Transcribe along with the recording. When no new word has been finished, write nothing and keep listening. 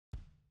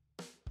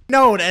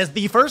known as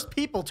the first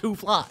people to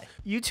fly.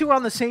 You two are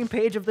on the same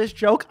page of this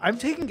joke. I'm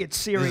taking it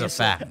seriously. This is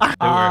a fact.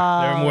 They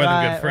were more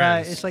than good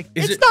friends. Right. It's like,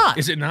 It's not.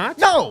 Is it not?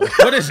 No.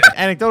 What is it?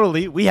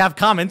 Anecdotally, we have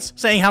comments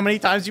saying how many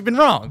times you've been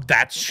wrong.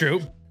 That's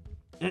true.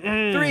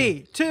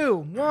 3, 2,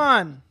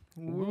 1.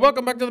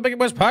 Welcome back to the Big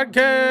Boys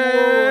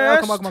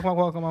Podcast.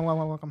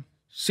 Welcome.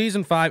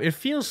 Season 5. It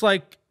feels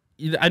like,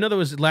 I know that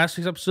was last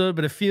week's episode,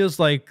 but it feels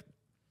like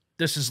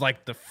this is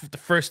like the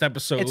first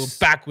episode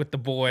back with the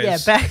boys. Yeah,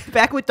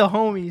 back with the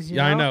homies. You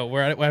know? I know.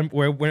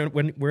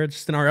 We're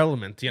just in our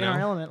element, you know. In our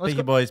element. Let's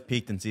Biggie Boys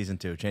peaked in season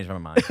 2. Changed my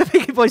mind.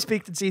 Biggie Boys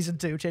peaked in season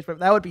 2.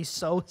 That would be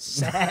so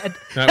sad.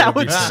 that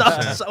would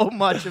suck so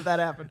much if that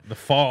happened. The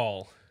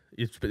fall.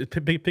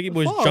 Piggy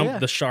Boys jumped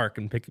the shark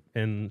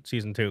in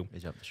season 2. They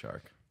jumped the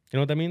shark. You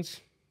know what that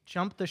means?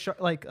 Jump the shark,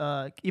 like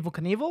Evil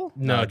Knievel?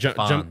 No,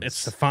 jump.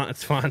 It's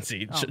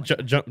Fonzie.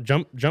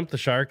 Jump the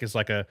shark is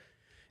like a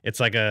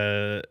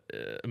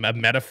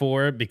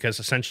metaphor, because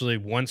essentially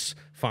once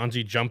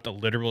Fonzie jumped a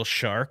literal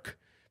shark,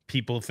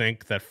 people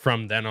think that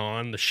from then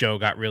on the show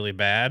got really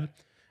bad,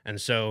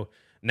 and so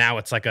now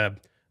it's like a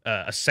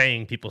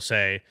saying people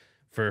say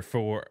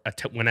for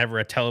whenever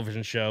a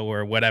television show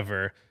or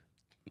whatever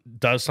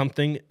does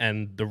something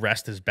and the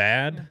rest is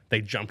bad,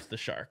 they jumped the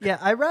shark. Yeah,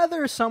 I'd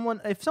rather if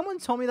someone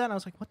told me that and I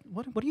was like,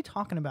 what are you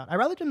talking about? I'd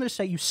rather them just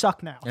say you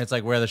suck now. And it's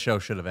like where the show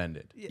should have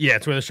ended. Yeah,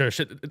 it's where the show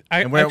should.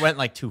 And where it went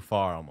like too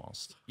far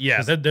almost.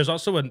 Yeah, there's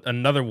also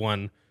another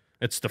one.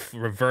 It's the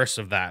reverse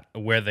of that,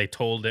 where they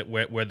told it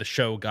where the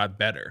show got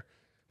better,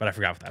 but I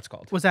forgot what that's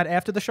called. Was that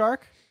after the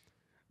shark?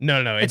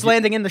 No. It's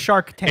landing in the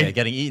shark tank. Yeah,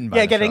 getting eaten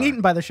by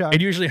eaten by the shark.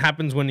 It usually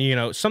happens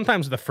when,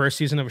 sometimes the first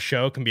season of a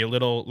show can be a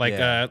little like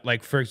I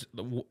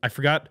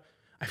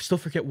still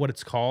forget what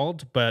it's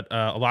called, but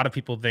a lot of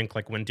people think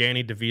like when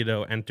Danny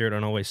DeVito entered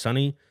on Always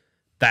Sunny,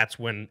 that's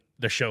when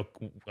the show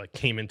like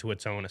came into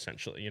its own,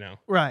 essentially,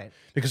 Right.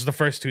 Because the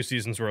first 2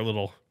 seasons were a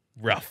little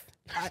rough.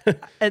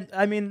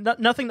 I mean,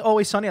 nothing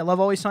Always Sunny. I love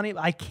Always Sunny.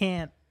 But I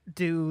can't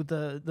do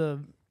the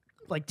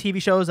like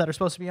TV shows that are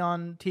supposed to be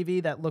on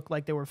TV that look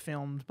like they were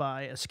filmed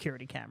by a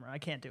security camera. I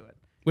can't do it.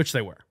 Which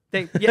they were.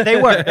 They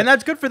were, and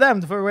that's good for them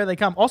for where they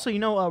come. Also,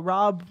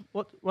 Rob,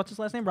 what's his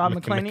last name? Rob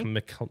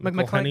McElhenney.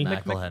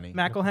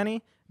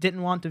 McElhenney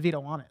didn't want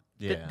DeVito on it.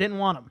 Yeah. Didn't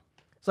want him.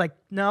 It's like,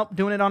 nope,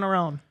 doing it on our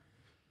own.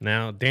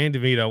 Now, Danny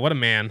DeVito, what a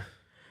man.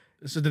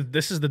 This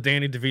is the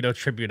Danny DeVito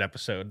tribute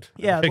episode.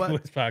 Yeah.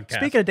 Podcast.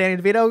 Speaking of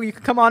Danny DeVito, you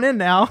can come on in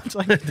now. It's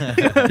like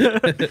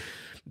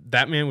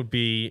that man would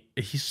be.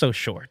 He's so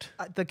short.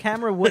 The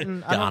camera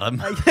wouldn't. Got him.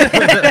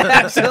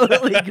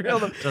 Absolutely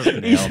grilled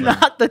him. He's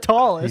not the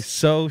tallest. He's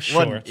so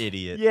short. What an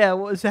idiot. Yeah.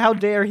 Well, so how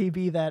dare he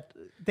be that?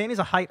 Danny's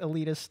a height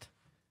elitist.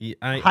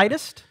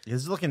 Heightist?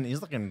 He's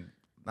looking.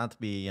 Not to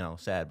be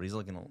sad, but he's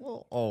looking a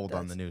little old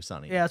on the new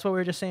Sunny. Yeah, that's what we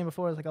were just saying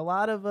before. It's like a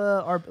lot of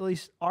at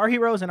least our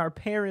heroes and our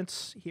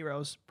parents'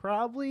 heroes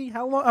probably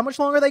how much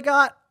longer they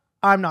got.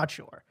 I'm not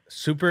sure.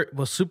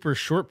 Super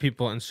short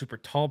people and super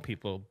tall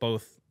people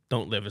both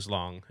don't live as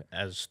long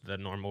as the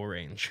normal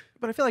range.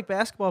 But I feel like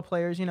basketball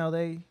players,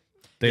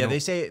 they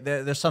say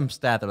there's some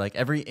stat that like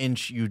every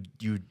inch you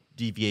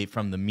deviate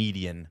from the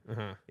median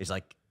is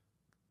like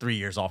 3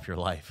 years off your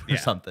life or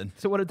something.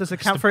 So what does it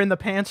count for in the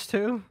pants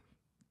too?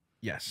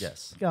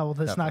 Yes. Yeah, well,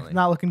 that's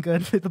not looking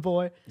good for the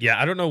boy. Yeah,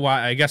 I don't know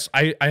why. I guess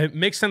it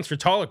makes sense for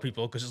taller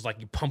people because it's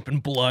like you pumping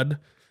blood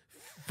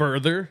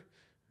further.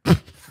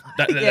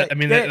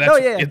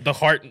 The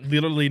heart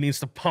literally needs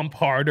to pump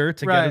harder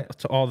to get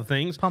to all the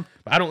things. But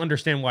I don't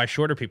understand why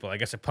shorter people. I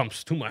guess it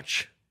pumps too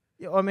much.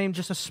 I mean,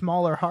 just a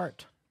smaller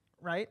heart,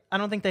 right? I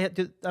don't think they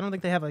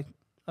have a.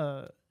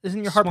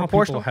 Isn't your heart Small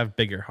proportional? People have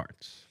bigger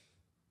hearts.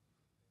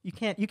 You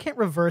can't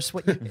reverse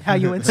how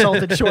you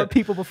insulted short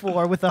people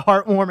before with a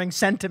heartwarming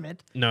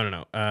sentiment.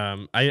 No.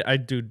 I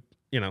do.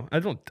 I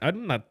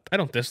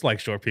don't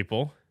dislike short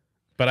people.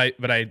 But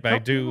I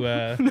do.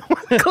 No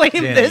one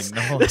claimed this.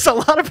 No. There's a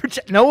lot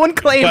of no one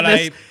claimed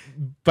this.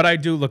 But I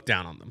do look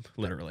down on them,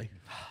 literally.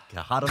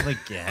 Got him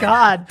again.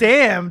 God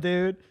damn,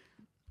 dude.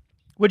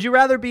 Would you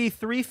rather be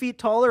 3 feet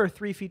taller or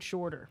 3 feet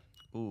shorter?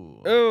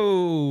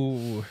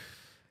 Ooh.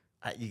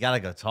 You gotta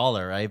go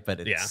taller, right?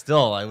 But it's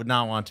still, I would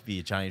not want to be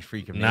a giant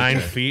freak of nature. 9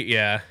 feet,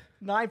 yeah.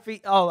 9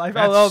 feet.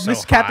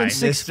 Miss Captain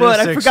 6 foot.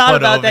 I 6 forgot foot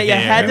about that. You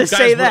had to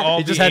say that.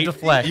 You just had to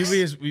flex. You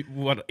be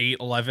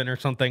 8'11" or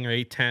something, or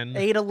 8'10"?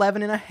 8'11"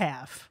 and a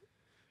half.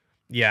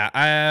 Yeah,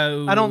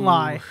 I don't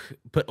lie.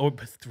 But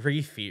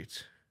 3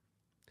 feet.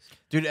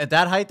 Dude, at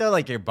that height though,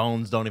 like your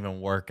bones don't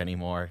even work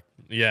anymore.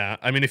 Yeah,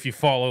 I mean, if you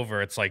fall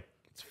over, it's like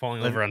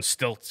falling over on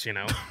stilts,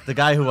 The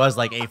guy who was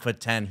like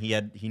 8'10",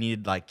 he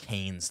needed like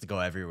canes to go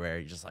everywhere.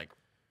 He just like.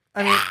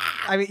 I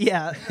mean,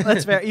 yeah,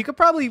 that's fair. You could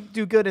probably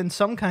do good in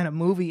some kind of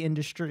movie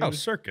industry. Oh,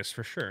 circus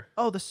for sure.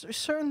 Oh,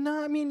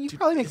 no, I mean, you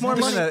probably make more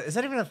money. Is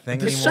that even a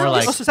thing anymore?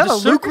 Circus, is that a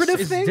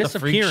lucrative thing? The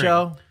freak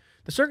show.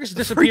 The circus is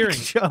disappearing.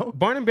 Show.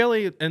 Barnum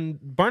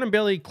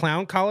Bailey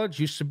Clown College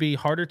used to be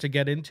harder to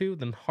get into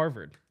than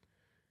Harvard.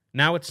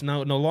 Now it's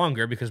no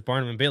longer because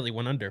Barnum and Bailey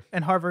went under.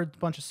 And Harvard's a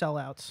bunch of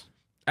sellouts.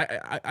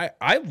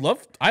 I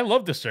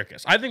love the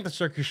circus. I think the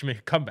circus should make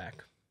a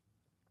comeback.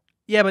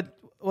 Yeah, but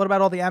what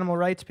about all the animal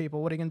rights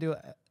people? What are you gonna do?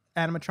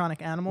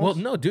 Animatronic animals? Well,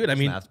 no, dude. I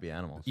mean, It doesn't have to be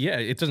animals. yeah,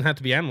 it doesn't have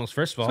to be animals.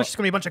 First of all, so it's just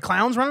gonna be a bunch of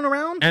clowns running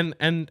around.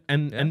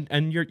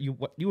 and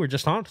you were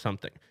just on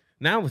something.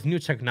 Now with new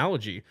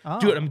technology,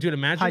 dude,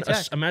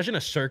 imagine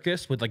a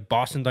circus with like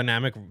Boston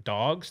Dynamic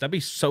dogs. That'd be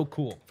so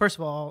cool. First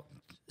of all,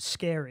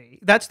 scary.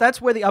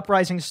 That's where the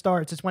uprising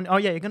starts. It's when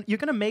you're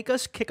gonna make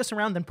us kick us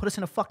around, then put us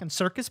in a fucking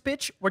circus,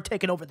 bitch. We're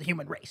taking over the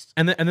human race.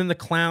 And then the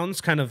clowns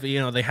kind of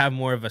they have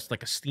more of a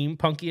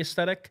steampunky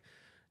aesthetic.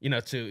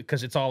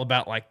 Because it's all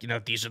about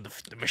these are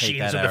the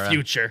machines of the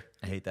future.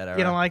 I hate that era.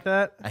 You don't like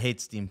that? I hate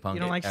steampunk. You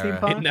don't like era.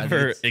 steampunk? It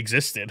never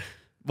existed.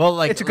 Well,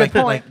 it's a good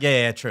point.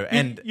 Yeah, true.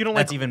 And you don't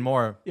that's like, even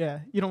more. Yeah,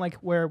 you don't like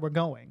where we're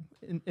going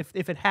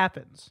if it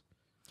happens.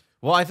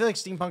 Well, I feel like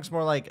steampunk's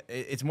more like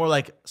it's more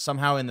like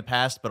somehow in the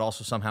past, but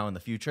also somehow in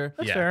the future.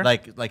 That's fair.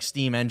 Like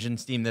steam engine,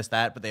 steam this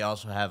that, but they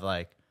also have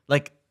like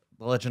The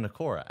Legend of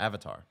Korra,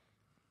 Avatar.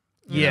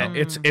 Yeah,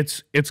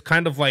 it's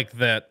kind of like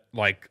that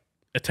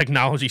a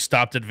technology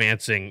stopped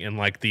advancing in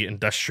like the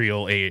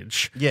industrial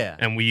age. Yeah.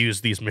 And we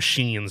use these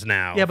machines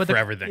now for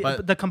everything.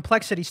 But the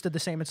complexity stood the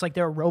same. It's like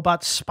there are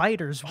robot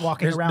spiders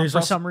walking around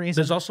for some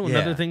reason. There's also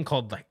another thing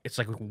called it's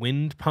like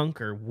wind punk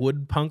or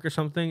wood punk or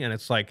something, and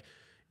it's like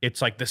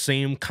the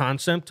same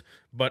concept,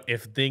 but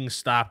if things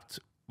stopped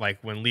like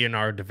when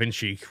Leonardo da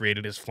Vinci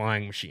created his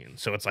flying machine.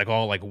 So it's like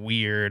all like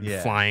weird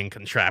flying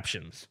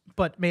contraptions.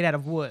 But made out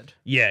of wood.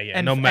 Yeah,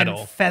 and, no metal.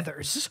 And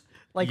feathers.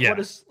 What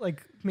is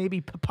maybe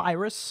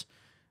papyrus?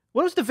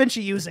 What was Da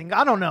Vinci using?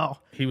 I don't know.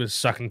 He was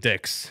sucking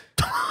dicks.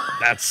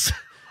 That's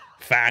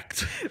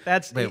fact.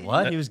 Wait,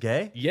 what? He was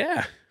gay?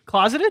 Yeah.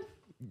 Closeted?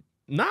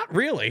 Not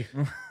really.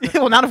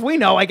 Well, not if we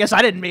know. I guess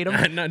I didn't meet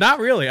him. No, not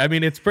really. I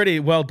mean, it's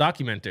pretty well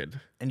documented.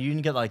 And you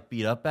didn't get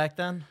beat up back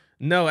then?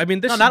 No, I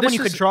mean this. Not when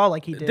you could draw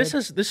like he did. This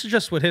is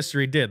just what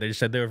history did. They just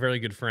said they were very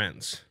good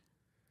friends.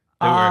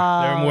 They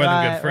were more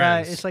than good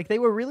friends. Right. It's like they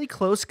were really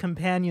close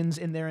companions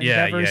in their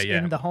endeavors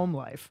in the home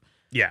life.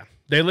 Yeah.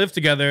 They lived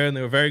together and they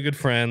were very good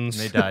friends.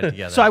 And they died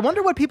together. So I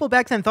wonder what people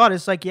back then thought.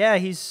 It's like, yeah,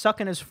 he's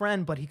sucking his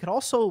friend, but he could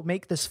also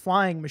make this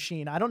flying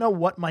machine. I don't know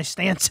what my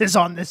stance is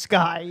on this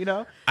guy,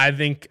 I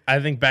think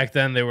back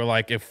then they were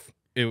like,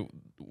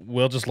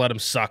 we'll just let him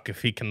suck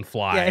if he can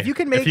fly. Yeah, if you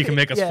can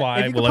make us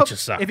fly, we'll let you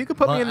suck. If you could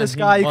put me in the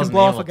sky, you can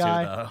blow off a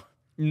guy.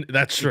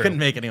 That's true. You couldn't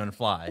make anyone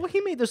fly. Well,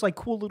 he made this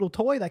cool little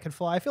toy that could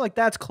fly. I feel like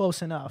that's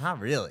close enough. Not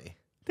really.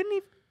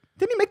 Didn't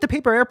he make the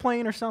paper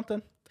airplane or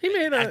something? He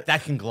made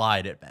that can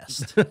glide at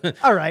best.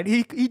 All right,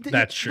 he did.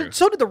 That's true.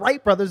 So did the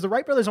Wright brothers. The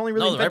Wright brothers only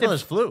really the Wright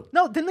brothers flew.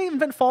 No, didn't they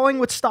invent falling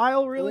with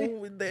style? Really?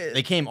 Ooh,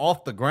 they came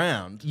off the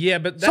ground. Yeah,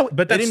 but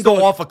they didn't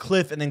go off a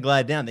cliff and then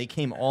glide down. They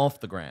came off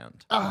the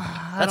ground.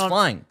 That's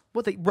flying.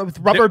 What with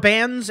rubber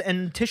bands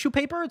and tissue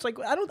paper? It's like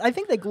I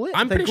think they glide.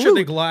 I'm pretty sure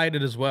they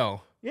glided as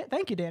well. Yeah,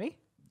 thank you, Danny.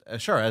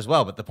 Sure, as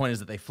well. But the point is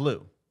that they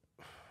flew.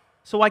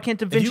 So why can't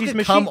Da Vinci's if you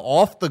machine come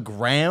off the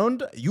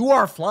ground? You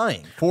are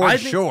flying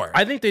sure.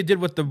 I think they did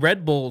what the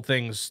Red Bull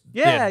things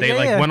did.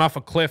 They went off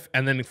a cliff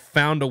and then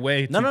found a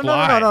way to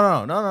glide.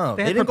 No.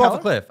 They didn't go off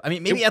a cliff. I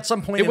mean, maybe at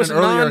some point it was an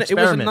earlier experiment. It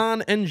was a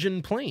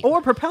non-engine plane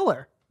or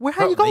propeller.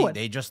 How are you going?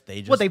 They just be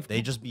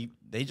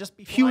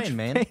huge, flying,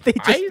 man.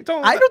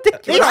 I don't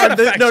think they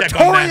are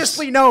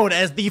notoriously known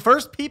as the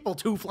first people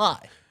to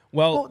fly.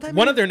 Well,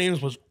 one of their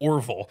names was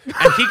Orville,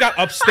 and he got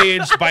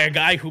upstaged by a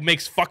guy who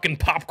makes fucking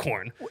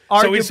popcorn.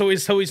 So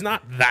he's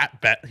not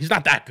that bad. He's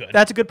not that good.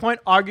 That's a good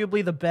point.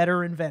 Arguably the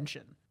better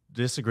invention.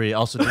 Disagree.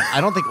 Also,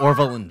 I don't think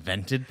Orville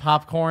invented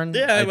popcorn.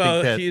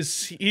 Yeah,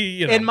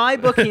 In my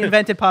book, he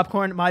invented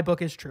popcorn. My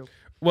book is true.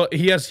 Well,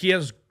 he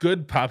has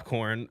good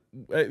popcorn.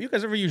 You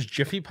guys ever use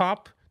Jiffy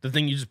Pop? The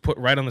thing you just put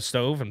right on the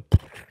stove and.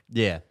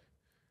 Yeah.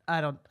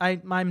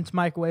 Mine's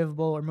microwavable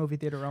or movie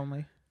theater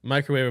only.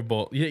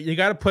 Microwavable. You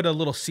got to put a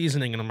little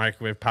seasoning in a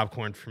microwave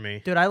popcorn for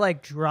me. Dude, I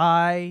like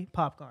dry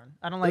popcorn.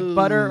 I don't like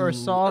butter or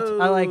salt.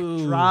 I like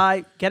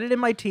dry. Get it in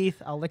my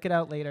teeth. I'll lick it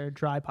out later.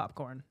 Dry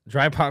popcorn.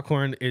 Dry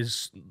popcorn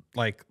is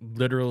like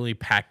literally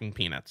packing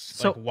peanuts.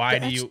 So why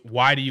do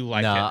you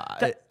like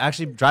it?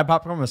 Actually, dry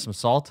popcorn with some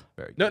salt.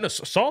 Very good. No,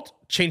 salt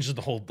changes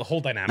the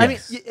whole dynamic. I mean,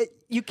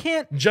 you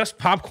can't just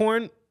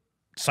popcorn.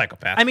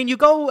 Psychopath. I mean, you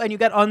go and you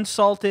get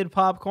unsalted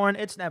popcorn.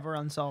 It's never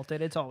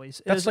unsalted. It's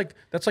always that's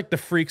like the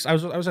freaks. I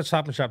was at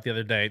Stop and Shop the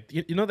other day.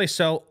 You know they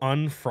sell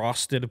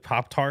unfrosted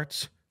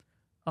Pop-Tarts.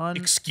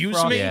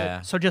 Excuse me.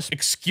 Yeah. So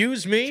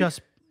excuse me.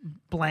 Just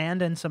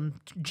bland and some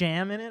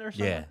jam in it or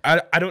something. Yeah.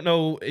 I don't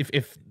know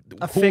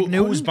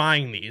who's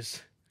buying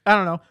these. I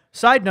don't know.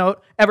 Side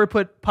note: ever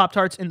put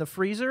Pop-Tarts in the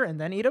freezer and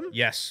then eat them?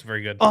 Yes,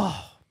 very good.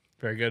 Oh,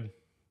 very good.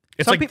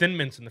 It's like Thin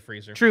Mints in the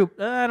freezer. True.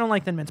 I don't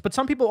like Thin Mints. But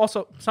some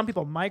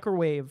people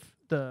microwave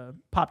the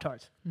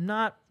Pop-Tarts.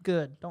 Not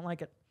good. Don't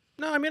like it.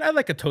 No, I mean, I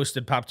like a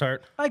toasted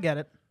Pop-Tart. I get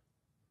it.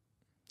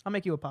 I'll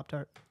make you a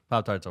Pop-Tart.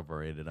 Pop-Tart's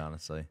overrated,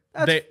 honestly.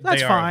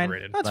 That's fine.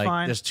 Overrated. That's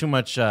fine. There's too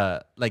much,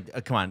 come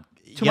on.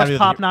 Too much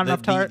pop, not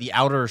enough tart. The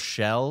outer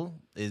shell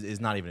is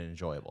not even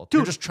enjoyable. Dude,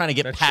 you're just trying to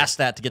get past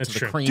that to get to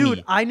the creamy.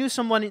 Dude, I knew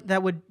someone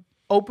that would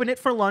open it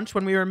for lunch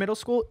when we were in middle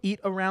school, eat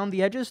around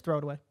the edges, throw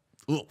it away.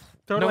 Ooh.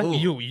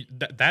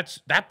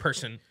 That's that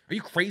person. Are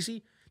you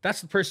crazy?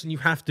 That's the person you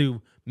have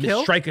to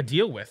Kill? strike a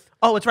deal with.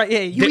 Oh, it's right.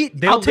 Yeah,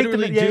 They'll do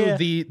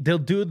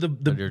the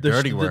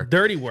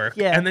dirty work,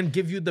 Yeah. and then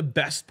give you the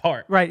best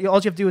part. Right. All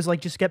you have to do is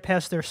like just get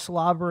past their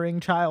slobbering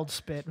child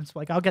spit. It's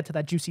like, I'll get to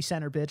that juicy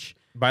center, bitch.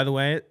 By the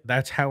way,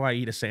 that's how I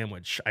eat a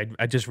sandwich.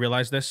 I just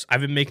realized this. I've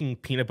been making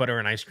peanut butter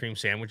and ice cream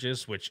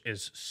sandwiches, which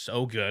is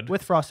so good.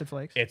 With Frosted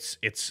Flakes. It's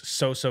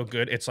so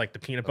good. It's like the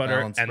peanut butter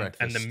and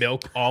the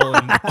milk all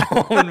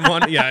in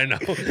one. Yeah, I know.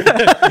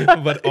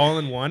 But all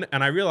in one.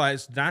 And I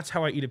realized that's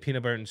how I eat a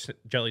peanut butter and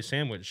jelly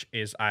sandwich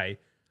is I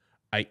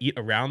eat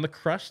around the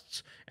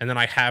crusts, and then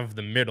I have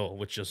the middle,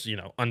 which is,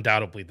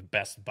 undoubtedly the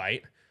best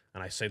bite.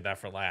 And I save that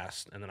for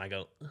last. And then I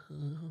go,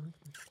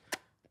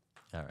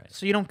 All right.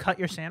 So you don't cut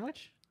your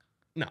sandwich?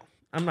 no,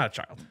 I'm not a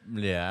child.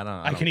 Yeah, I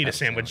don't. I can eat a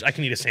sandwich. I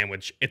can eat a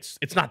sandwich. It's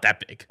not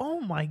that big. Oh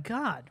my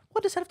God.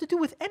 What does that have to do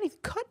with anything?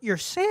 Cut your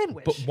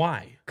sandwich. But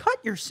why? Cut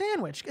your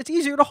sandwich. It's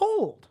easier to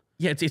hold.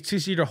 Yeah, it's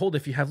easier to hold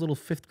if you have little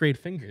 5th grade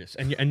fingers,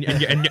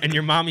 and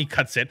your mommy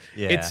cuts it.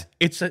 Yeah.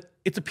 It's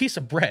a piece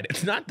of bread.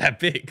 It's not that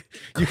big.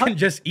 You can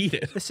just eat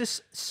it. This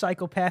is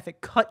psychopathic.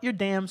 Cut your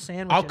damn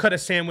sandwich. I'll cut a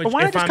sandwich But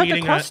why not if just I'm cut the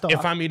eating crust off?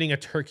 if I'm eating a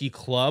turkey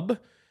club.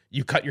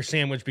 You cut your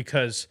sandwich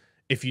because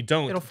if you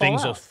don't, It'll fall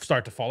things will out.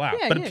 start to fall out.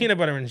 Yeah, but yeah. a peanut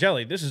butter and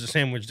jelly, this is a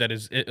sandwich that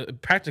is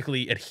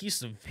practically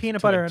adhesive. Peanut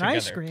to butter it and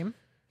ice together. cream,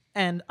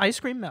 and ice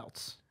cream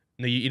melts.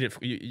 No, you eat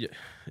it.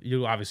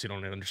 You obviously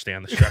don't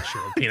understand the structure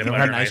of peanut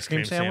butter and ice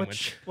cream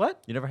sandwich.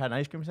 What? You never had an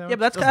ice cream sandwich? Yeah,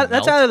 but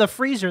that's out of the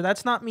freezer.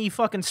 That's not me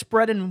fucking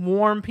spreading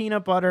warm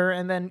peanut butter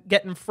and then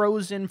getting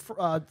frozen,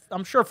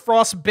 I'm sure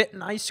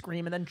frostbitten ice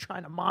cream and then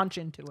trying to munch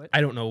into it.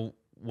 I don't know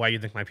why you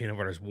think my peanut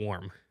butter is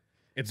warm.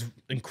 It's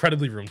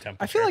incredibly room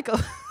temperature. I feel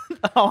like,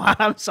 oh,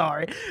 I'm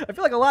sorry. I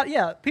feel like a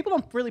lot, people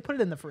don't really put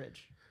it in the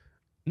fridge.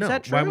 no.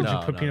 that Why true? would you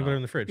No, put no, peanut no. butter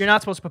in the fridge? You're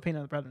not supposed to put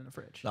peanut butter in the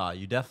fridge. No, I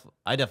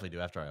definitely do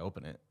after I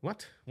open it.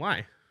 What?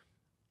 Why?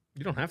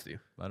 You don't have to.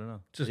 I don't know.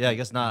 Just Yeah, I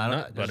guess not. I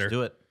nut don't butter. just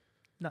do it.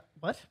 No,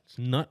 what? It's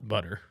nut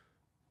butter.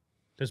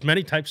 There's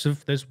many types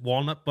of. There's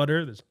walnut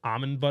butter. There's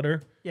almond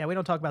butter. Yeah, we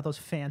don't talk about those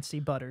fancy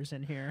butters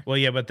in here. Well,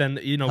 yeah, but then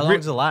How long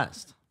does it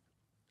last?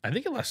 I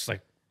think it lasts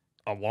like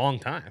a long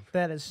time.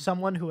 That is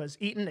someone who has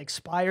eaten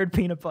expired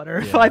peanut butter,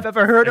 if Yeah. I've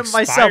ever heard of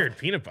myself. Expired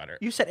peanut butter.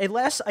 You said it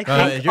lasts, I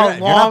You're think, not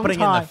a long putting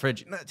time. it in the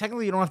fridge. No,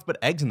 technically, you don't have to put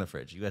eggs in the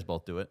fridge. You guys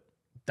both do it.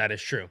 That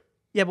is true.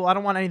 Yeah, but I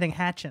don't want anything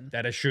hatching.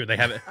 That is true. They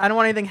have I don't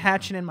want anything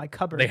hatching in my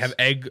cupboards. They have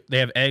egg.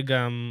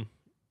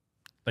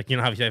 Like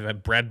how you have a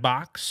bread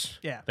box.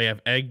 Yeah. They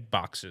have egg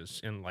boxes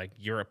in like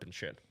Europe and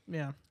shit.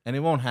 Yeah. And it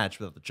won't hatch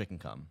without the chicken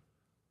cum.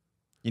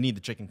 You need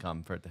the chicken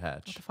cum for it to What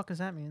hatch. the fuck does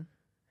that mean?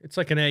 It's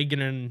like an egg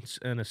and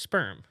a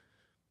sperm.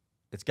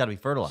 It's got to be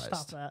fertilized.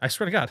 Stop that. I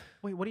swear to God.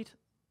 Wait, what do you...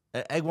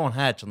 Egg won't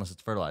hatch unless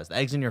it's fertilized. The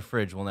eggs in your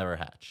fridge will never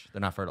hatch.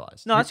 They're not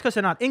fertilized. No, that's because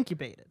they're not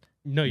incubated.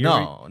 No,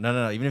 you're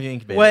No. Even if you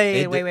incubate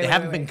Wait, it, wait, they wait,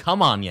 haven't wait, been wait.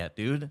 cum on yet,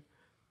 dude.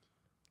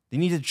 You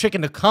need the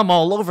chicken to cum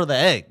all over the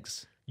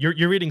eggs.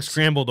 You're eating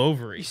scrambled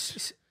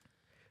ovaries.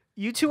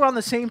 You two are on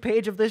the same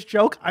page of this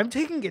joke. I'm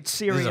taking it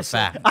seriously.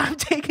 fact. I'm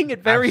taking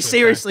it very Absolute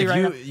seriously If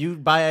right now. you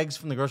buy eggs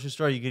from the grocery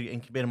store, you can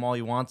incubate them all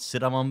you want,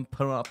 sit on them,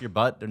 put them up your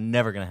butt. They're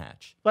never going to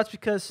hatch. That's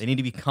because, They need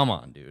to be cum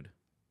on, dude.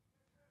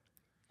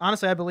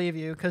 honestly, I believe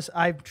you because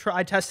I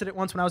tested it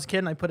once when I was a kid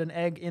and I put an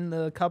egg in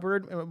the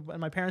cupboard and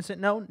my parents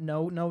didn't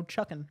know. No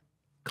chucking.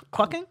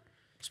 Clucking?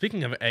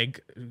 Speaking of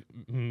egg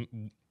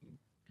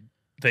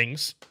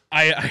things,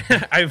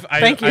 I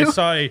Thank you.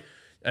 saw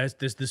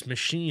there's this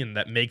machine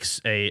that makes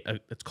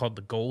it's called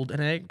the golden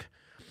egg.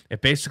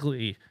 It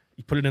basically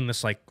you put it in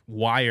this like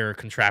wire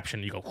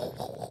contraption. You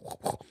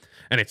go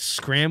and it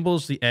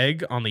scrambles the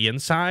egg on the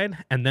inside,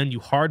 and then you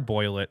hard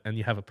boil it, and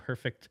you have a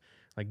perfect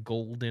like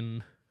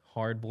golden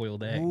hard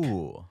boiled egg.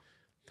 Ooh.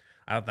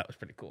 I thought that was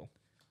pretty cool.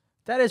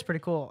 That is pretty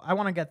cool. I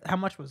want to get... How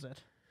much was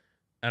it?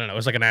 I don't know. It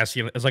was like an as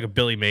seen. It was like a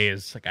Billy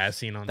Mays like as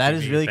seen on. That TV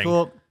is really thing.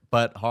 cool,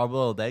 but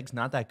hard-boiled eggs,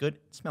 not that good.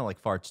 Smell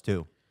like farts,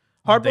 too.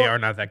 They are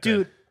not that good.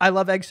 Dude, I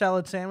love egg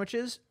salad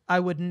sandwiches. I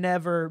would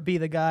never be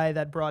the guy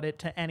that brought it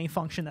to any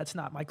function that's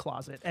not my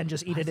closet and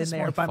just eat it in does it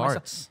there smell by like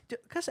myself.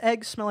 Because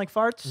eggs smell like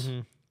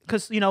farts.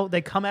 Because,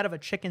 they come out of a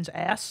chicken's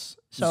ass,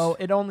 so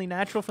it only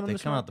natural for them They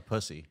to come smell. out the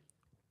pussy.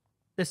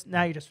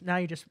 Now you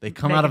just They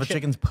come out of a shit.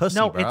 chicken's pussy,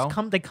 No, bro.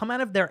 they come out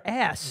of their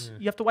ass.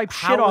 You have to wipe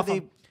How shit would off they-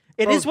 them.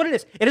 It Bro, is what it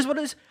is. It is what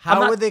it is.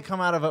 How would they come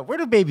out of a... Where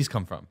do babies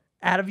come from?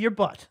 Out of your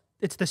butt.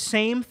 It's the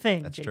same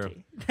thing, That's JT.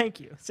 true. Thank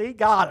you. See,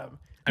 got him.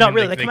 I No, mean,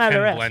 really, they they come out of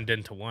their can ass. blend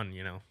into one,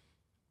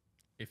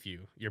 if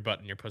your butt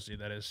and your pussy,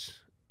 that is.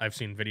 I've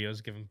seen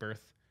videos giving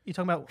birth. You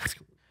talking about...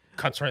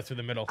 Cuts right through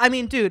the middle. I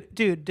mean,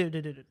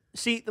 dude.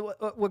 See,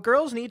 what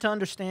girls need to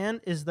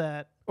understand is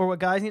that, or what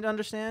guys need to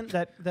understand,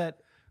 that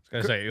I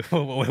was gonna say,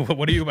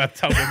 what are you about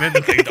to tell women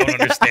that they don't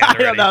understand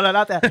already? no,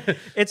 not that.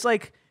 It's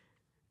like,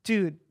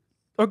 dude,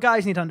 or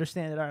guys need to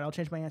understand it. All right, I'll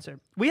change my answer.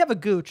 We have a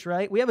gooch,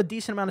 right? We have a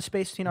decent amount of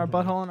space between our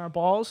butthole and our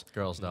balls.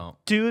 Girls don't.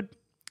 Dude,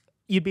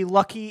 you'd be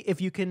lucky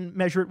if you can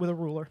measure it with a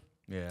ruler.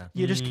 Yeah.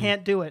 You just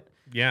can't do it.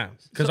 Yeah,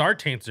 because our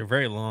taints are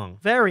very long.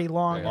 Very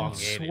long Very and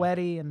elongated.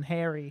 sweaty and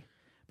hairy.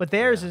 But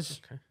theirs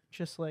is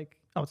just like,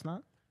 oh, it's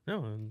not?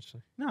 No, I'm just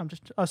like, No, I'm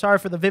just, oh, sorry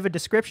for the vivid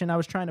description. I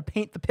was trying to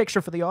paint the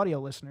picture for the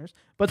audio listeners.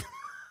 But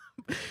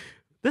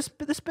this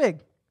big.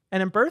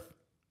 And in birth,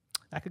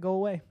 that could go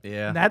away.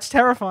 Yeah. And that's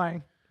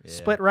terrifying. Yeah.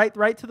 Split right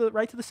to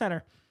the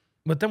center.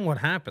 but then what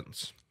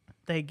happens?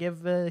 They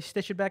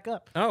stitch it back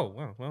up.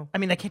 Oh, well. I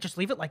mean, they can't just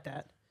leave it like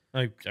that.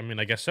 I mean,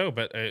 I guess so,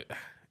 but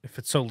if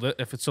it's so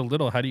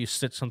little, how do you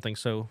stitch something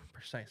so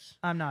precise?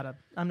 I'm not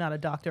a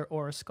doctor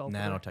or a sculptor.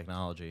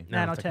 Nanotechnology.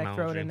 Nanotech,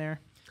 throw it in there.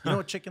 You know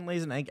what chicken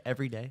lays an egg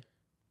every day?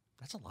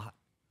 That's a lot.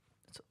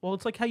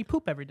 It's like how you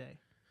poop every day.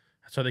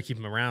 That's why they keep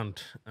them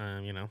around,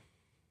 you know.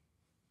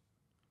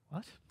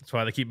 What? That's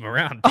why they keep them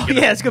around. Oh,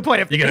 yeah, that's a good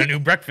point. You get a new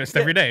breakfast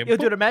every day. Yo,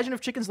 dude, imagine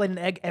if chickens laid an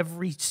egg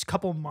every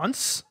couple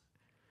months.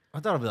 I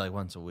thought it'd be like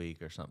once a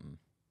week or something.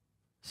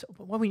 So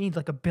what we need,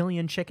 like a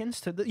billion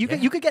chickens you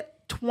could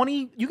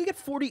get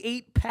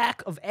 48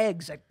 pack of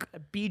eggs at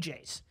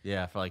BJ's.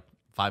 Yeah, for like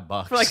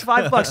 $5. For like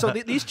 $5. So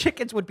these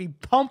chickens would be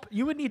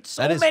You would need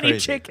so many crazy.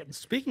 chickens.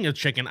 Speaking of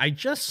chicken, I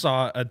just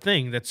saw a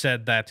thing that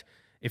said that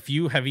if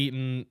you have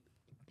eaten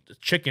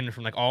chicken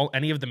from like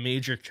any of the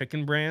major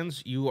chicken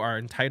brands, you are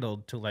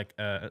entitled to like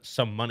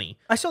some money.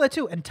 I saw that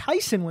too, and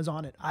Tyson was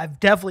on it. I've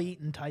definitely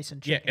eaten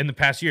Tyson chicken. Yeah, in the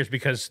past years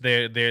because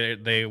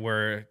they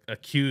were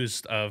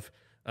accused of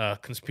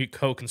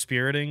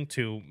co-conspirating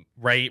to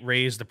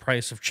raise the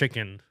price of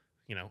chicken,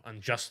 you know,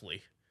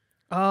 unjustly.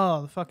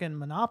 Oh, the fucking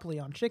monopoly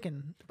on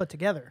chicken put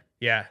together.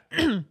 Yeah.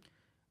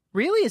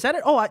 Really? Is that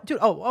it? Oh, dude.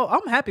 Oh,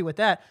 I'm happy with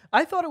that.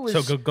 I thought it was.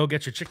 So go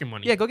get your chicken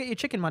money. Yeah, go get your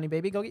chicken money,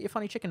 baby. Go get your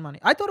funny chicken money.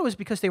 I thought it was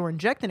because they were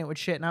injecting it with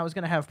shit, and I was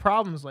gonna have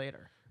problems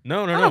later.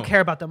 No. I don't care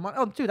about the money.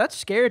 Oh, dude, that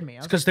scared me.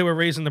 It's because they were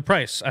raising the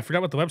price. I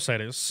forgot what the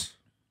website is.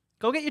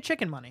 Go get your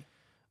chicken money.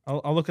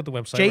 I'll look at the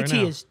website. JT right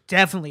now. is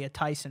definitely a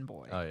Tyson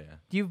boy. Oh yeah.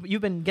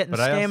 You've been getting But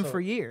scammed for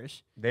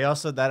years. They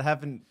also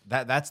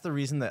that's the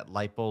reason that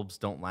light bulbs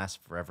don't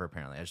last forever.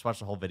 Apparently, I just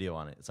watched a whole video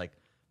on it. It's like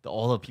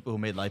all the people who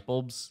made light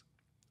bulbs,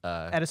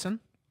 Edison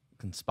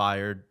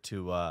conspired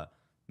to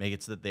make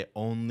it so that they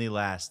only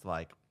last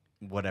like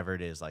whatever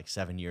it is, like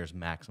 7 years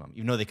maximum.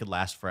 Even though they could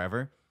last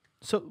forever,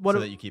 so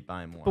that you keep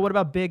buying more. But what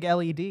about big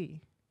LED?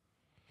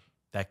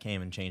 That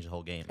came and changed the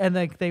whole game. And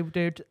like they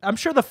did, I'm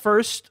sure the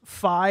first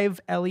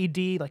 5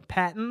 LED like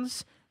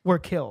patents were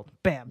killed.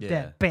 Bam,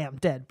 dead. Bam,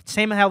 dead.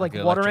 Same how like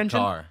water engine.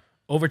 Car.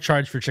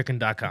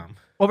 Overchargeforchicken.com.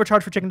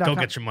 Overchargeforchicken.com. Go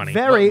get your money.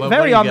 Very What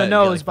very do you on get? the You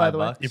nose, get, by like the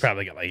way. $5? You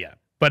probably get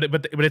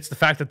but it's the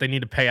fact that they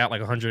need to pay out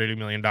like $180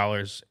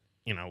 million,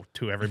 you know,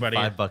 to everybody.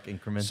 $5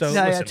 increments. So-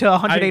 Yeah, listen, to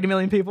 180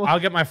 million people.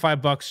 I'll get my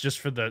 $5 just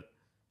for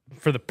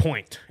the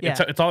point. Yeah.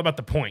 It's all about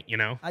the point, you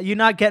know. You're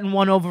not getting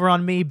one over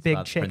on me, big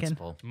Not the chicken.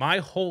 principle. My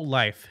whole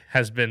life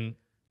has been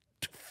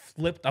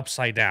flipped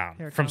upside down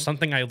Here it from comes.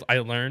 something I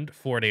learned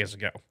 4 days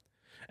ago,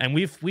 and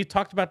we've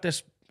talked about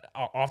this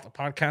off the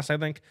podcast, I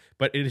think,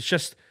 but it is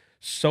just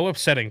so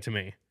upsetting to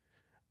me.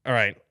 All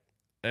right,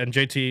 and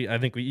JT, I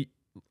think we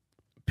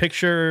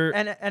picture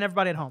And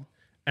everybody at home.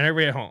 and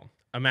everybody at home.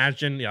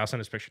 Imagine, I'll send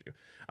this picture to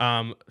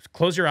you.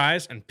 Close your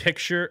eyes and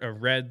picture a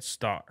red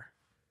star.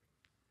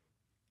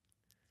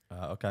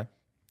 Okay.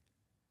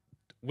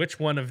 Which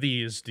one of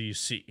these do you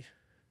see?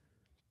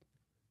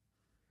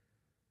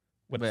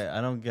 Wait, I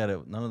don't get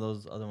it. None of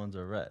those other ones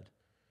are red.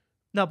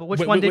 No, but which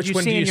one did you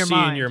see in your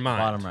mind?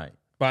 Bottom right.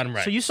 Bottom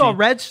right. So you saw a See?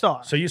 red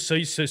star. So he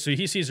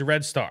sees a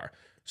red star.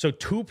 So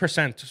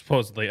 2%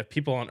 supposedly of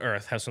people on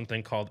Earth have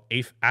something called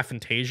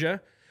aphantasia,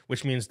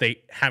 which means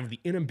they have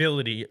the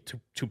inability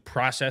to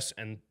process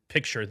and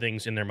picture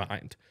things in their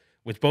mind,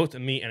 which both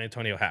me and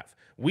Antonio have.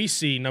 We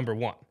see number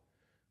 1.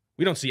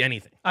 We don't see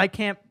anything. I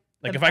can't.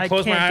 Like if I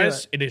close my can't do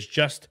eyes, it is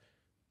just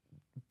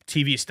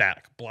TV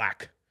static,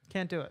 black.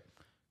 Can't do it.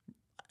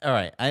 All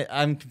right,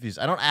 I'm confused.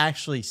 I don't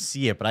actually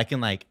see it, but I can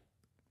like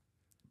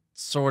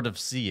sort of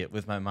see it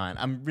with my mind.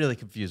 I'm really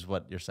confused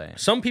what you're saying.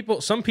 Some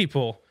people,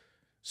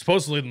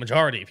 supposedly the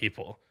majority of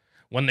people,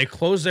 when they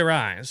close their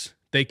eyes,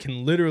 they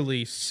can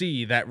literally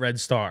see that red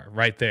star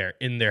right there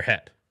in their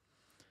head.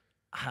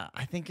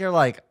 I think you're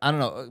like, I don't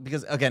know,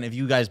 because again, if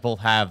you guys both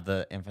have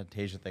the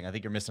Aphantasia thing, I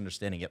think you're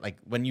misunderstanding it. Like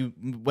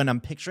when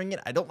I'm picturing it,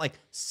 I don't like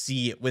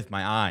see it with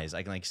my eyes.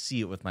 I can like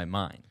see it with my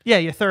mind. Yeah,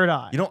 your third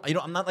eye. You know,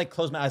 I'm not like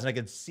close my eyes and I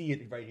can see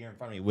it right here in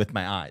front of me with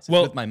my eyes. It's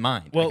with my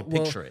mind. I can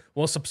picture it.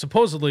 Well,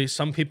 supposedly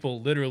some people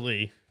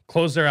literally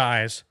close their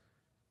eyes.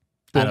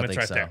 I Boom, don't it's think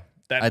right so.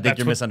 there. I think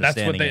you're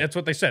misunderstanding it. That's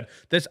what they said.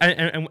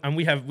 And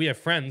we have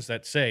friends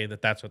that say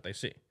that that's what they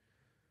see.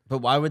 But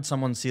why would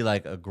someone see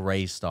like a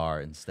gray star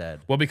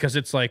instead? Well, because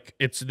it's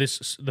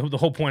this. The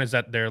whole point is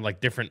that there are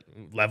like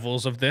different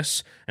levels of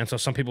this, and so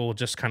some people will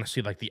just kind of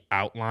see like the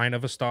outline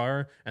of a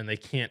star, and they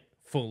can't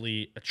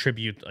fully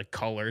attribute like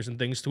colors and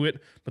things to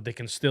it, but they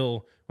can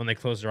still, when they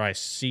close their eyes,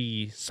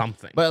 see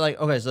something. But like,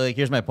 okay, so like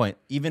here's my point.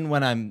 Even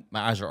when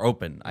my eyes are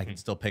open, I can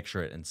still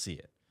picture it and see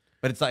it.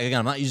 But it's like, again,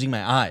 I'm not using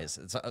my eyes.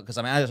 It's because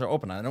my eyes are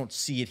open. I don't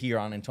see it here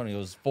on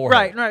Antonio's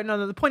forehead. Right.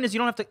 No, the point is you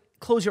don't have to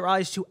close your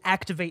eyes to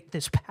activate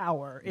this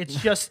power. It's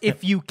just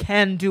if you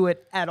can do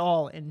it at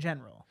all in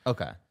general.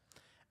 Okay.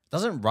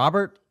 Doesn't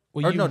Robert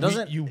Well, Or no,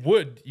 doesn't- you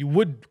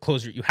would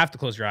close your, you have to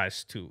close your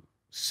eyes to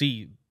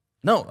see.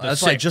 No,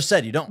 that's what I just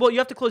said. You don't. Well, you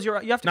have to close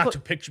your. You have to. Not to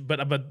picture,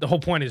 but the whole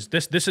point is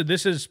this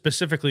is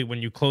specifically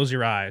when you close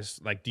your eyes.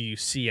 Like, do you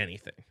see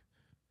anything?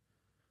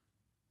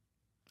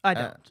 I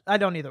don't. I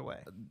don't either way.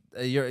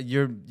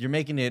 You're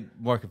making it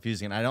more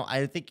confusing.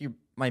 I think you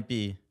might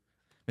be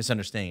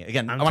misunderstanding it.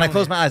 Again, I'm when I telling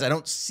close you. my eyes, I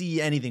don't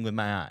see anything with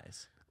my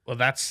eyes. Well,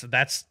 that's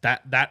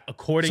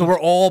according. So we're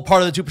all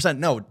part of the 2%.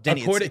 No,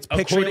 Denny, According- it's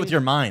picturing it according- with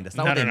your mind. That's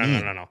not what they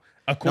mean. No.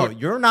 No,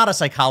 you're not a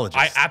psychologist.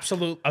 I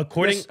absolutely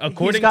according Yes,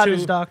 according he's got to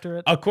his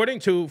doctorate. according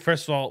to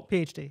first of all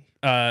PhD.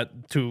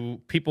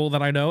 to people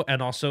that I know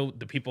and also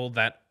the people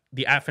that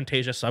the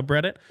Aphantasia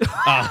subreddit.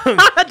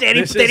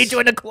 Danny This is-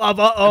 joined the club.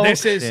 Uh-oh.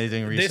 This is Danny's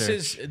doing this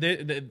is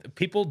the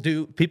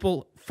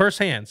people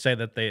firsthand say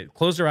that they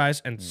close their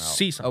eyes and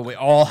see something. Oh, we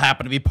all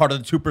happen to be part of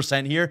the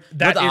 2% here. You know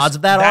That what the is- odds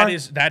of that are?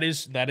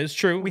 that is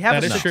true. We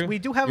have that a is true. we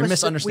do have You're a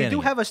misunderstanding we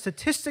do it. have a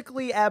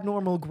statistically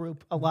abnormal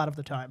group a lot of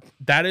the time.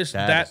 That is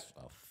That is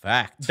a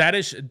fact. that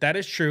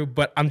is true.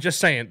 But I'm just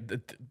saying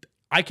that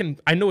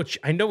I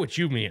know what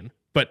you mean.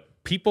 But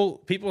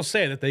people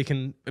say that they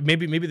can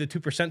maybe the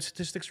 2%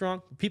 statistics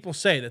wrong. People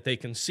say that they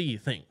can see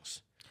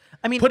things.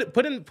 I mean,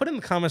 Put in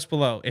the comments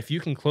below if you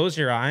can close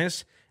your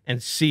eyes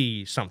and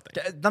see something.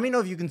 Let me know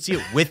if you can see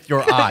it with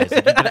your eyes.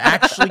 Like you can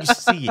actually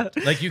see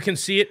it. Like you can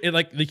see it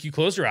like you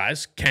close your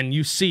eyes. Can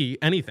you see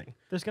anything?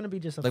 there's gonna be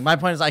just a Like my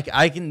point is, I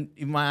can,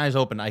 with my eyes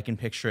open, I can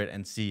picture it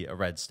and see a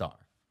red star.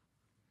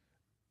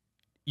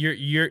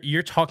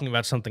 You're talking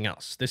about something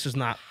else. This is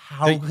not.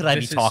 How could I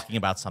be this is- talking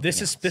about something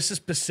This else?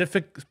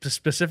 is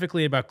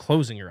specifically about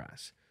closing your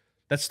eyes.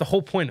 That's the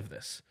whole point of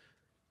this.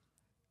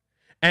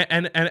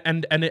 And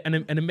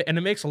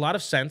it makes a lot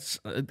of sense.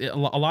 A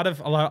lot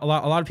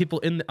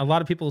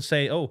of people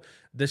say, "Oh,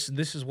 this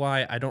is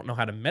why I don't know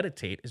how to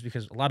meditate," is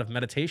because a lot of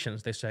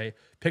meditations they say,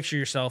 "Picture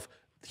yourself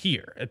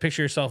here, and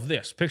picture yourself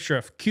this, picture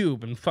a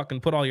cube, and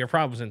fucking put all your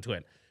problems into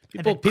it."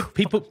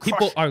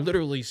 People are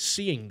literally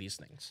seeing these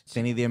things.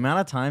 Danny, the amount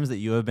of times that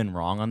you have been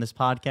wrong on this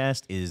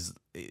podcast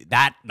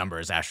that number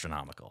is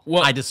astronomical.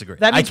 Well, I disagree.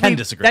 that I means can we,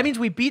 disagree. That means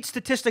we beat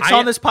statistics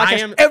on this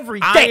podcast every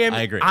day.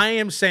 I agree. I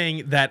am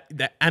saying that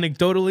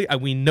anecdotally,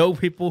 we know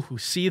people who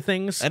see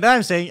things. And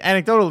I'm saying,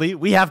 anecdotally,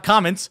 we have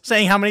comments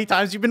saying how many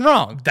times you've been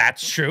wrong.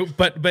 That's true,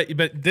 but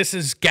this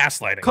is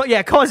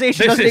gaslighting.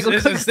 Causation doesn't equal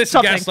This is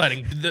something.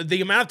 gaslighting. The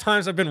amount of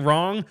times I've been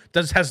wrong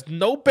has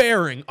no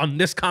bearing on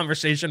this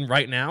conversation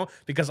right now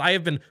because I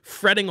have been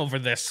fretting over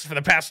this for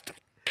the past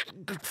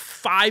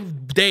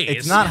 5 days.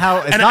 It's not how.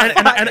 It's And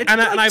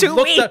not. I've 2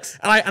 looked up weeks.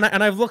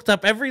 and I've looked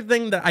up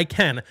everything that I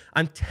can.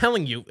 I'm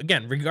telling you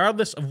again,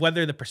 regardless of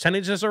whether the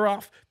percentages are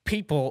off,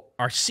 people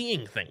are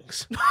seeing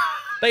things.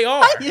 They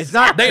are. It's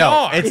not. They no,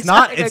 are. It's He's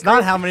not. not a It's not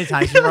crazy- how many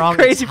times he's you're not a wrong.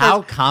 crazy It's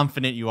how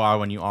confident you are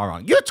when you are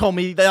wrong. You told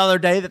me the other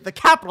day that the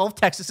capital of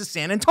Texas is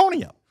San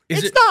Antonio.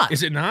 It's not.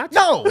 Is it not?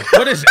 No.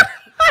 What is it?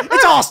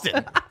 It's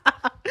Austin. I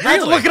have to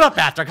Really? look it up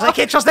after because I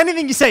can't trust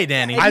anything you say,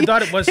 Danny. I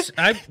thought it was.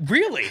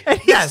 Really.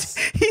 Yes.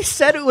 He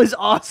said it was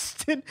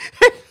Austin.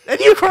 And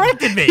you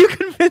corrected me. You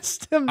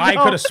convinced him. I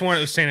no. could have sworn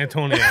it was San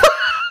Antonio.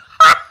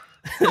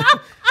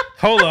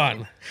 Hold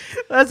on.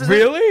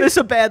 Really? This is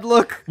a bad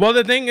look. Well,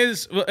 the thing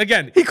is,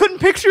 again, He couldn't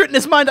picture it in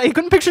his mind. He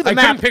couldn't picture the I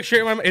map. couldn't picture it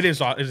in my mind. It is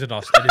Austin. It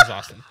is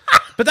Austin.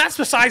 But that's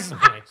besides the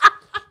point.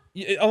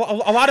 A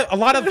lot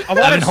I've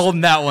been of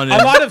holding that one in.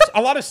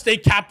 a lot of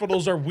state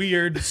capitals are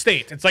weird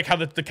states. It's like how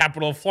the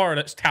capital of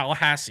Florida is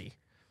Tallahassee.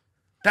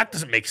 That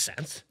doesn't make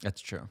sense.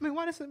 That's true. I mean,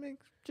 why does it make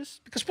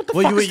just? Because what the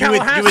Well, fuck is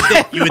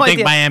Tallahassee? you would No think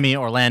idea. Miami,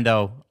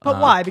 Orlando. But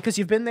why? Because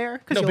you've been there.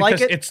 Because No, you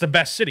because like it. it's the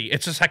best city.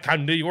 It's just like how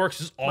New York's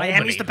is Albany.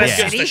 Miami's the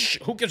best Who gives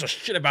city? who gives a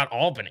shit about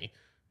Albany?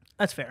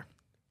 That's fair.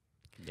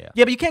 Yeah.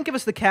 Yeah, but you can't give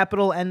us the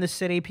capital and the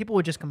city. People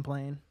would just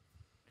complain.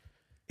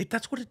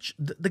 That's what it.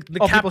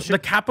 People should- The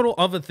capital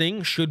of a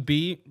thing should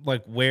be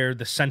like where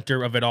the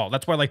center of it all.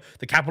 That's why like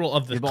the capital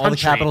of the But country. all the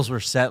capitals were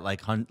set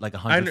like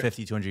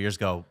 150, 200 years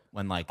ago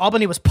when like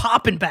Albany was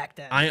popping back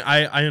then.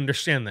 I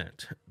understand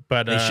that,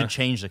 but they should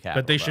change the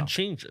capital. But they should though.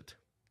 change it.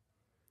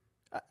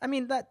 I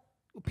mean, that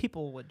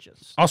people would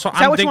just. Also, Is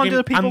that what you wanna do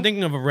to people? I'm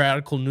thinking of a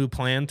radical new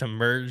plan to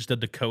merge the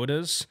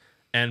Dakotas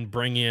and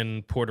bring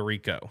in Puerto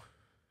Rico.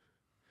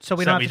 So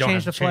we so don't we have to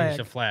change the flag.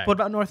 the flag. What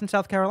about North and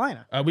South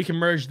Carolina? We can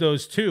merge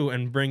those two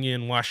and bring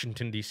in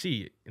Washington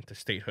D.C. into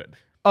statehood.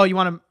 Oh, you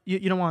want to?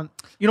 You don't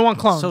want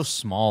clones. So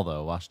small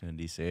though, Washington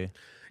D.C.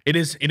 It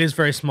is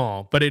very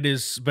small, but it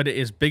is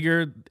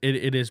bigger.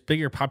 It is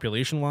bigger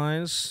population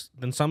wise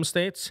than some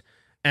states,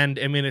 and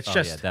I mean it's Oh,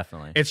 just yeah,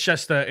 definitely. It's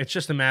just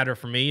a matter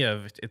for me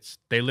of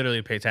they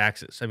literally pay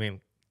taxes. I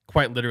mean,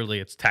 quite literally,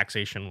 it's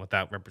taxation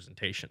without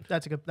representation.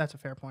 That's a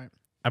fair point.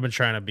 I've been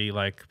trying to be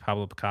like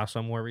Pablo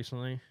Picasso more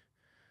recently.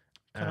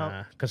 Cut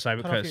off Because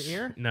your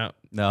ear? no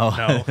No.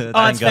 No.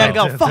 Oh, it's Van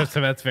Gogh. Fuck.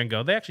 That's Van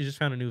Gogh. They actually just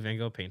found a new Van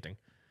Gogh painting.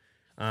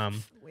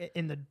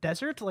 In the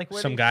desert, like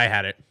where Some they- guy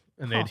had it,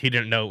 and Huh. he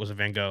didn't know it was a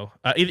Van Gogh.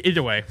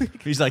 Either way,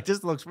 He's like,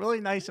 this looks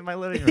really nice in my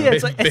living room. Yeah,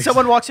 it's like and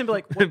someone walks in, and be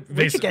like,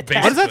 "Where'd you get Basi-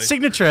 that?" What is that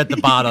signature at the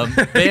bottom?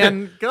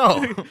 Van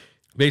Gogh.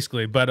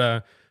 basically,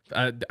 but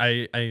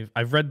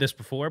I've read this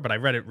before, but I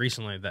read it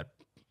recently that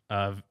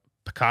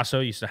Picasso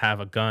used to have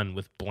a gun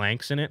with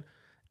blanks in it,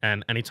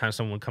 and anytime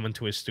someone would come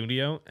into his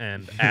studio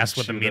and ask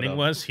what the meaning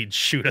was, he'd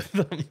shoot at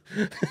them.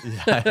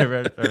 Yeah, I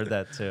heard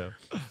that too.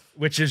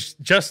 Which is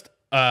just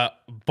a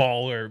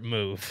baller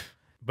move.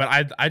 But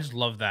I just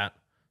love that.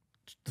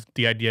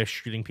 The idea of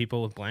shooting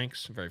people with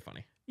blanks, very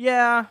funny.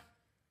 Yeah.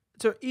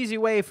 It's an easy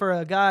way for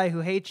a guy who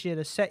hates you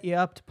to set you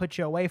up to put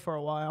you away for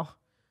a while.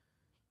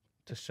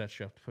 To set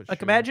you up to put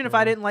Like, you imagine if I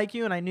away. didn't like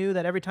you and I knew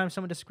that every time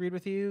someone disagreed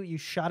with you, you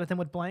shot at them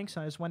with blanks,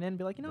 and I just went in and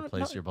be like, you know what?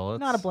 Replace No, your bullets?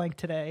 not a blank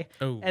today.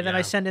 Oh, And then I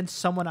yeah. send in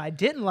someone I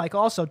didn't like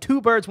also.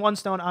 2 birds, 1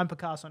 stone. I'm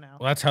Picasso now.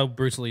 Well, that's how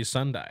Bruce Lee's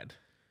son died.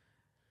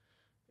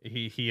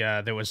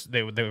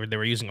 They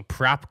were using a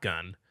prop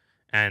gun,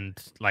 and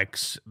like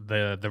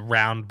the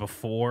round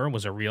before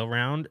was a real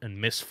round and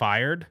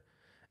misfired,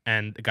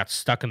 and it got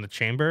stuck in the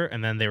chamber,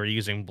 and then they were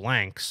using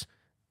blanks,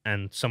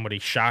 and somebody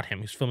shot him.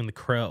 He was filming The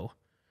Crow,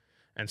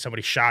 and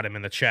somebody shot him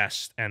in the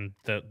chest, and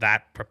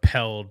that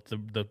propelled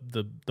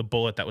the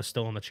bullet that was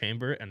still in the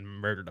chamber and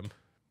murdered him.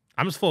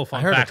 I'm just full of fun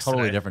I heard a facts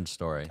totally today. different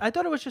story. I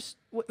thought it was just...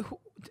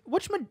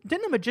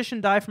 didn't a magician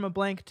die from a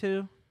blank,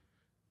 too?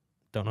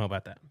 Don't know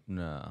about that.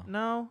 No.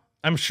 No?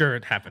 I'm sure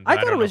it happened. I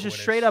but thought don't it was know just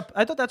who straight is. up...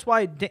 I thought that's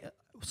why...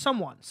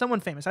 Someone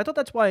famous. I thought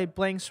that's why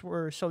blanks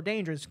were so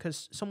dangerous,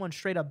 because someone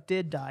straight up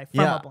did die from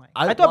a blank.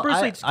 I thought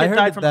Bruce Lee I heard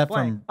died from a that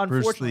blank, from Bruce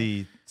unfortunately.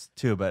 Lee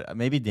too, but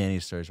maybe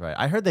Danny's story's right.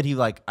 I heard that he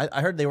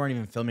I heard they weren't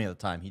even filming at the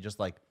time. He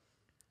just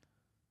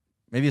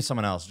maybe it's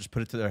someone else just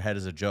put it to their head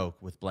as a joke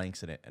with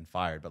blanks in it and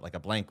fired, but like a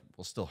blank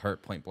will still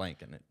hurt point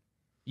blank in it.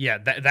 Yeah,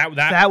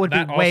 That would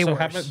be way also worse.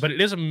 happened, but it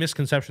is a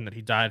misconception that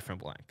he died from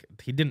blank.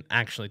 He didn't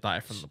actually die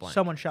from the blank.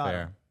 Someone shot him.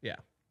 Fair. Yeah,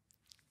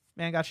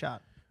 Man got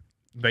shot.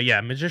 but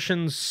yeah,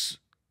 magicians.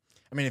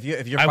 I mean, if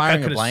you're I firing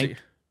a could've blank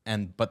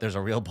see- but there's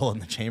a real bullet in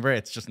the chamber,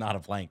 it's just not a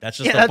blank. That's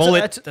just Yeah, a bullet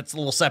that's- that's a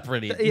little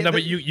separated. Yeah, No,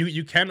 but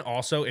you can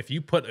also, if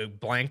you put a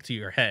blank to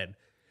your head,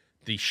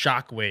 the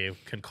shock wave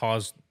can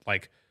cause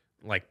like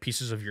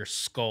pieces of your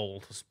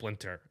skull to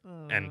splinter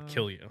and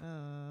kill you.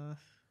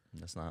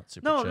 That's not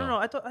super No, chill. no.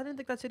 I didn't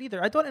think that's it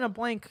either. I thought in a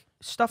blank,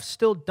 stuff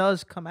still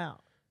does come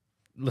out.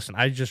 Listen,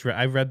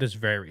 I read this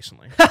very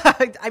recently.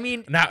 I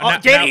mean,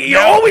 Danny, you're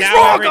now- always now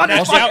wrong every- on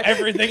this now podcast.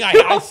 everything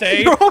I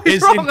say You're always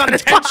is wrong in on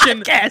this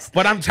contention. podcast.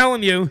 But I'm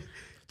telling you,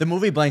 The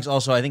movie blanks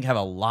also, I think, have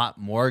a lot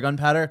more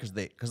gunpowder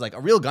because like a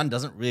real gun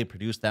doesn't really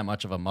produce that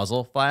much of a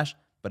muzzle flash,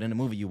 but in a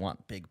movie you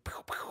want big.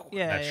 Pow, pow.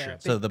 Yeah, That's yeah. true.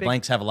 So the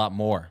blanks have a lot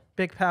more.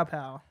 Big pow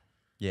pow.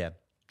 Yeah.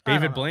 I don't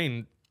David know.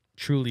 Blaine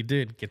truly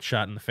did get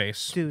shot in the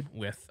face, Dude.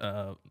 with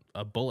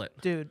a bullet.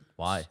 Dude.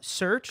 Why?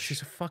 Search.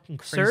 She's a fucking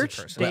crazy Search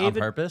person. Wait, on David.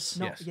 purpose?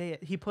 No, Yes. yeah.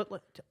 He put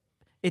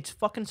it's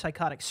fucking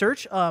psychotic.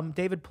 Search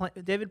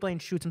David Blaine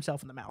shoots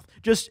himself in the mouth.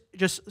 Just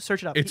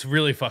search it up. It's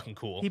really fucking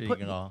cool. He You put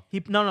can all-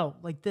 no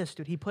like this,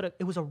 dude.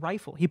 It was a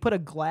rifle. He put a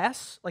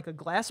glass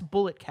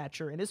bullet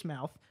catcher in his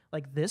mouth,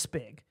 like this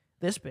big,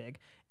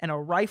 and a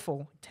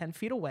rifle 10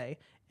 feet away,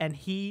 and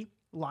he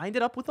lined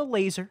it up with a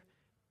laser,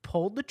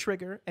 pulled the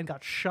trigger, and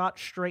got shot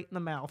straight in the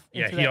mouth.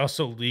 Yeah, into he that-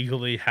 also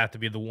legally had to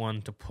be the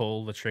one to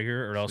pull the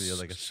trigger, or else you had,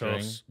 like, a so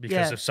string?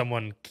 because Yeah. if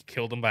someone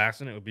killed him by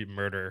accident, it would be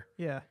murder.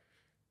 Yeah.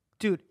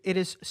 Dude, it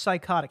is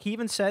psychotic. He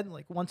even said,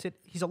 like,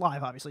 he's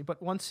alive, obviously,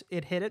 but once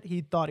it hit it, he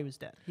thought he was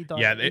dead. He thought,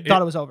 Yeah, he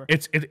thought it was over.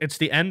 It's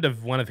the end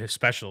of one of his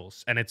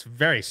specials, and it's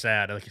very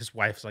sad. Like his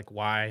wife's like,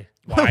 "Why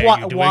Why- are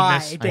you doing why,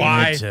 this? David?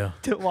 Why?"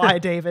 too. Why,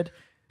 David?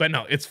 But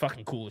no, it's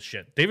fucking cool as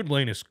shit. David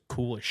Blaine is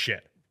cool as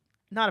shit.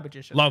 Not a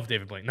magician. Love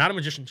David Blaine. Not a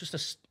magician, just a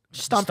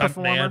Stunt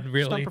performer. man,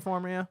 really. Stunt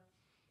performer, yeah.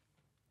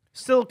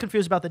 Still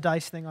confused about the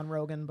dice thing on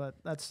Rogan, but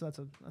that's a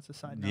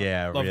side note.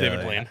 Yeah, Love really.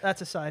 David Blaine.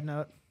 That's a side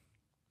note.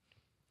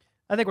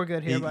 I think we're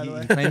good here, He, by the he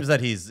way. claims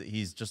that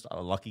he's just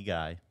a lucky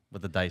guy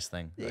with the dice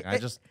thing. Like, I'm I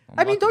mean,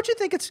 lucky. don't you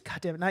think it's...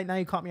 God damn it, now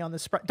you caught me on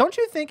this. Don't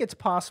you think it's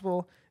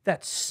possible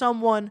that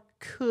someone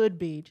could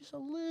be just a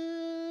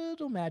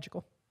little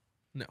magical?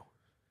 No.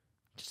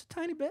 Just a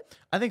tiny bit?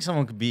 I think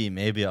someone could be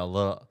maybe a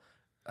little.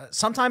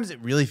 Sometimes it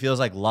really feels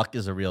like luck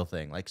is a real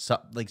thing. Like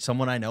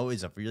someone I know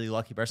is a really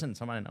lucky person, and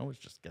someone I know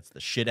just gets the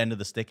shit end of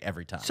the stick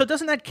every time. So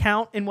doesn't that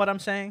count in what I'm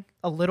saying?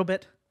 A little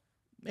bit?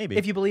 Maybe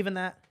If you believe in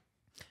that?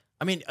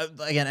 I mean,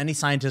 again, any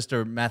scientist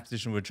or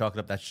mathematician would chalk it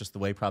up. That's just the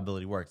way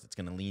probability works. It's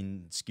going to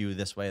lean, skew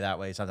this way, that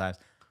way sometimes.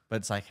 But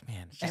it's like,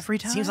 man, it's just, Every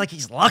it seems time? like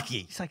he's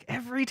lucky. It's like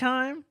every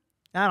time?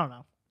 I don't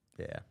know.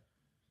 Yeah.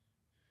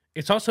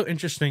 It's also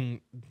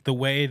interesting the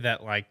way that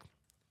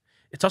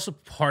it's also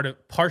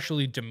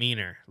partially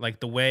demeanor. Like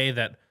the way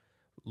that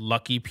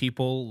lucky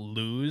people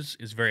lose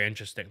is very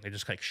interesting. They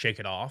just shake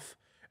it off.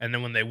 And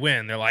then when they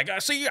win, they're like,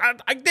 see,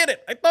 I did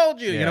it. I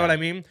told you. You Yeah. know what I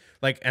mean?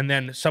 And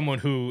then someone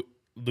who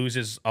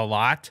loses a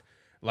lot,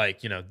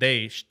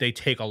 they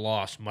take a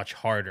loss much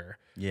harder.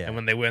 Yeah. And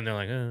when they win, they're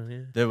like, oh,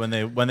 yeah. When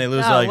they lose, No,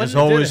 they're like, when this they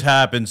always did it.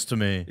 happens to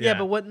me. Yeah, Yeah.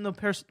 but wouldn't the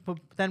person... But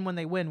then when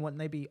they win, wouldn't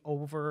they be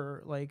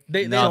over,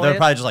 They- No, joyous? they're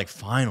probably just like,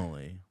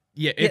 finally.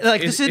 Yeah, Yeah,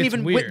 this didn't it's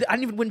even weird. win, I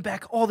didn't even win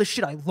back all the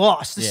shit I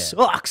lost. This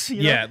Yeah. sucks.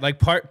 You know? Yeah,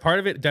 part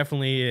of it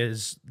definitely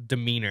is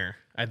demeanor,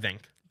 I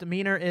think.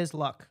 Demeanor is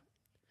luck.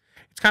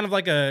 it's kind of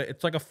like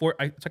it's like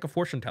a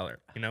fortune teller.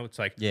 You know, it's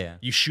like Yeah.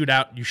 you shoot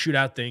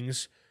out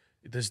things.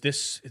 Is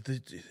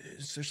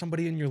there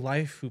somebody in your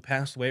life who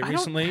passed away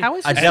recently? How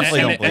is I this definitely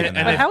the don't same believe thing? in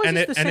that. But how is and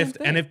this if- the and same if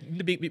thing?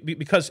 and if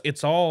because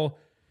it's all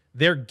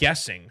they're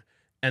guessing,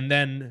 and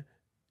then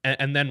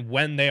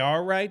when they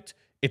are right,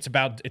 it's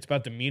about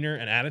demeanor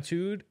and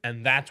attitude,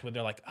 and that's when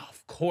they're like, oh,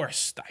 of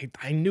course,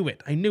 I knew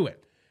it.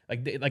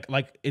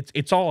 Like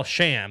it's all a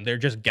sham. They're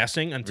just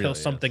guessing until Really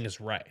something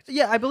is right.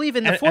 Yeah, I believe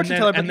in the And- fortune and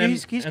teller, then- but and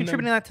he's then- and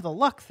contributing then- that to the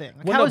luck thing.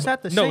 Like, Well, how no, is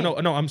that the no,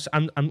 same? No.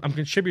 I'm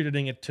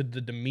contributing it to the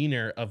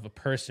demeanor of a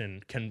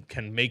person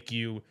can make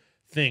you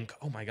think,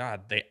 oh my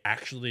God, they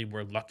actually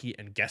were lucky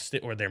and guessed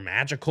it, or they're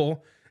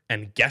magical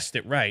and guessed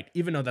it right,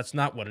 even though that's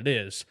not what it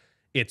is.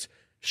 It's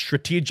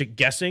strategic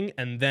guessing,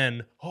 and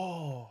then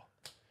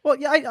Well,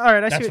 yeah, all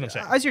right. I That's see what I'm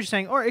saying. I see what you're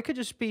saying. Or it could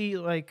just be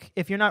like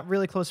if you're not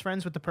really close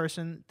friends with the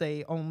person,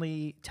 they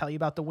only tell you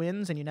about the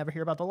wins and you never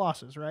hear about the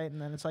losses, right? And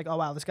then it's like, oh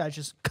wow, this guy's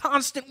just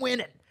constant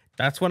winning.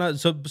 that's when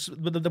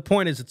but the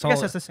point is I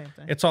guess that's the same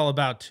thing. It's all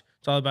about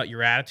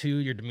your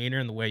attitude, your demeanor,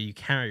 and the way you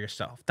carry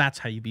yourself. That's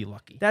how you be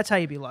lucky. That's how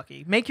you be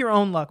lucky. Make your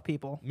own luck,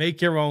 people. Make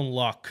your own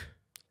luck.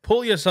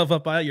 Pull yourself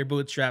up by your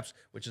bootstraps,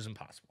 which is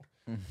impossible.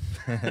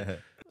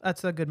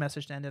 That's a good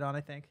message to end it on,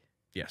 I think.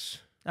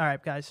 Yes. All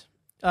right, guys.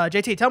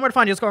 JT, tell them where to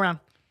find you. Let's go around.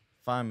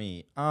 Find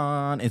me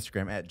on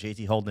Instagram at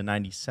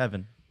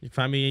JTHolden97. You can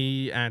find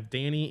me at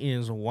Danny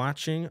is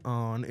Watching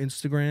on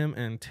Instagram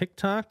and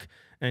TikTok.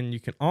 And you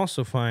can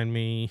also find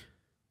me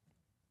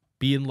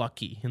being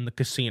lucky in the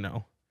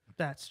casino.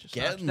 That's just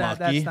Getting not,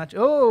 lucky. That's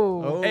not.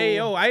 Oh, Hey,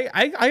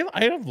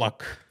 I have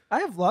luck. I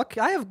have luck.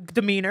 I have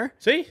demeanor.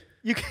 See?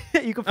 You can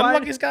I'm the find.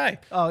 luckiest guy.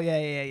 Oh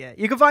yeah.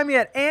 You can find me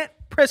at Aunt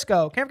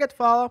Prisco. Can't forget to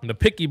follow. The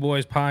Picky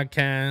Boys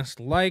podcast.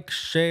 Like,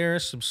 share,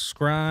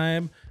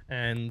 subscribe,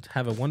 and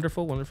have a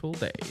wonderful, wonderful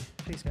day.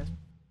 Peace,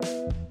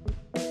 guys.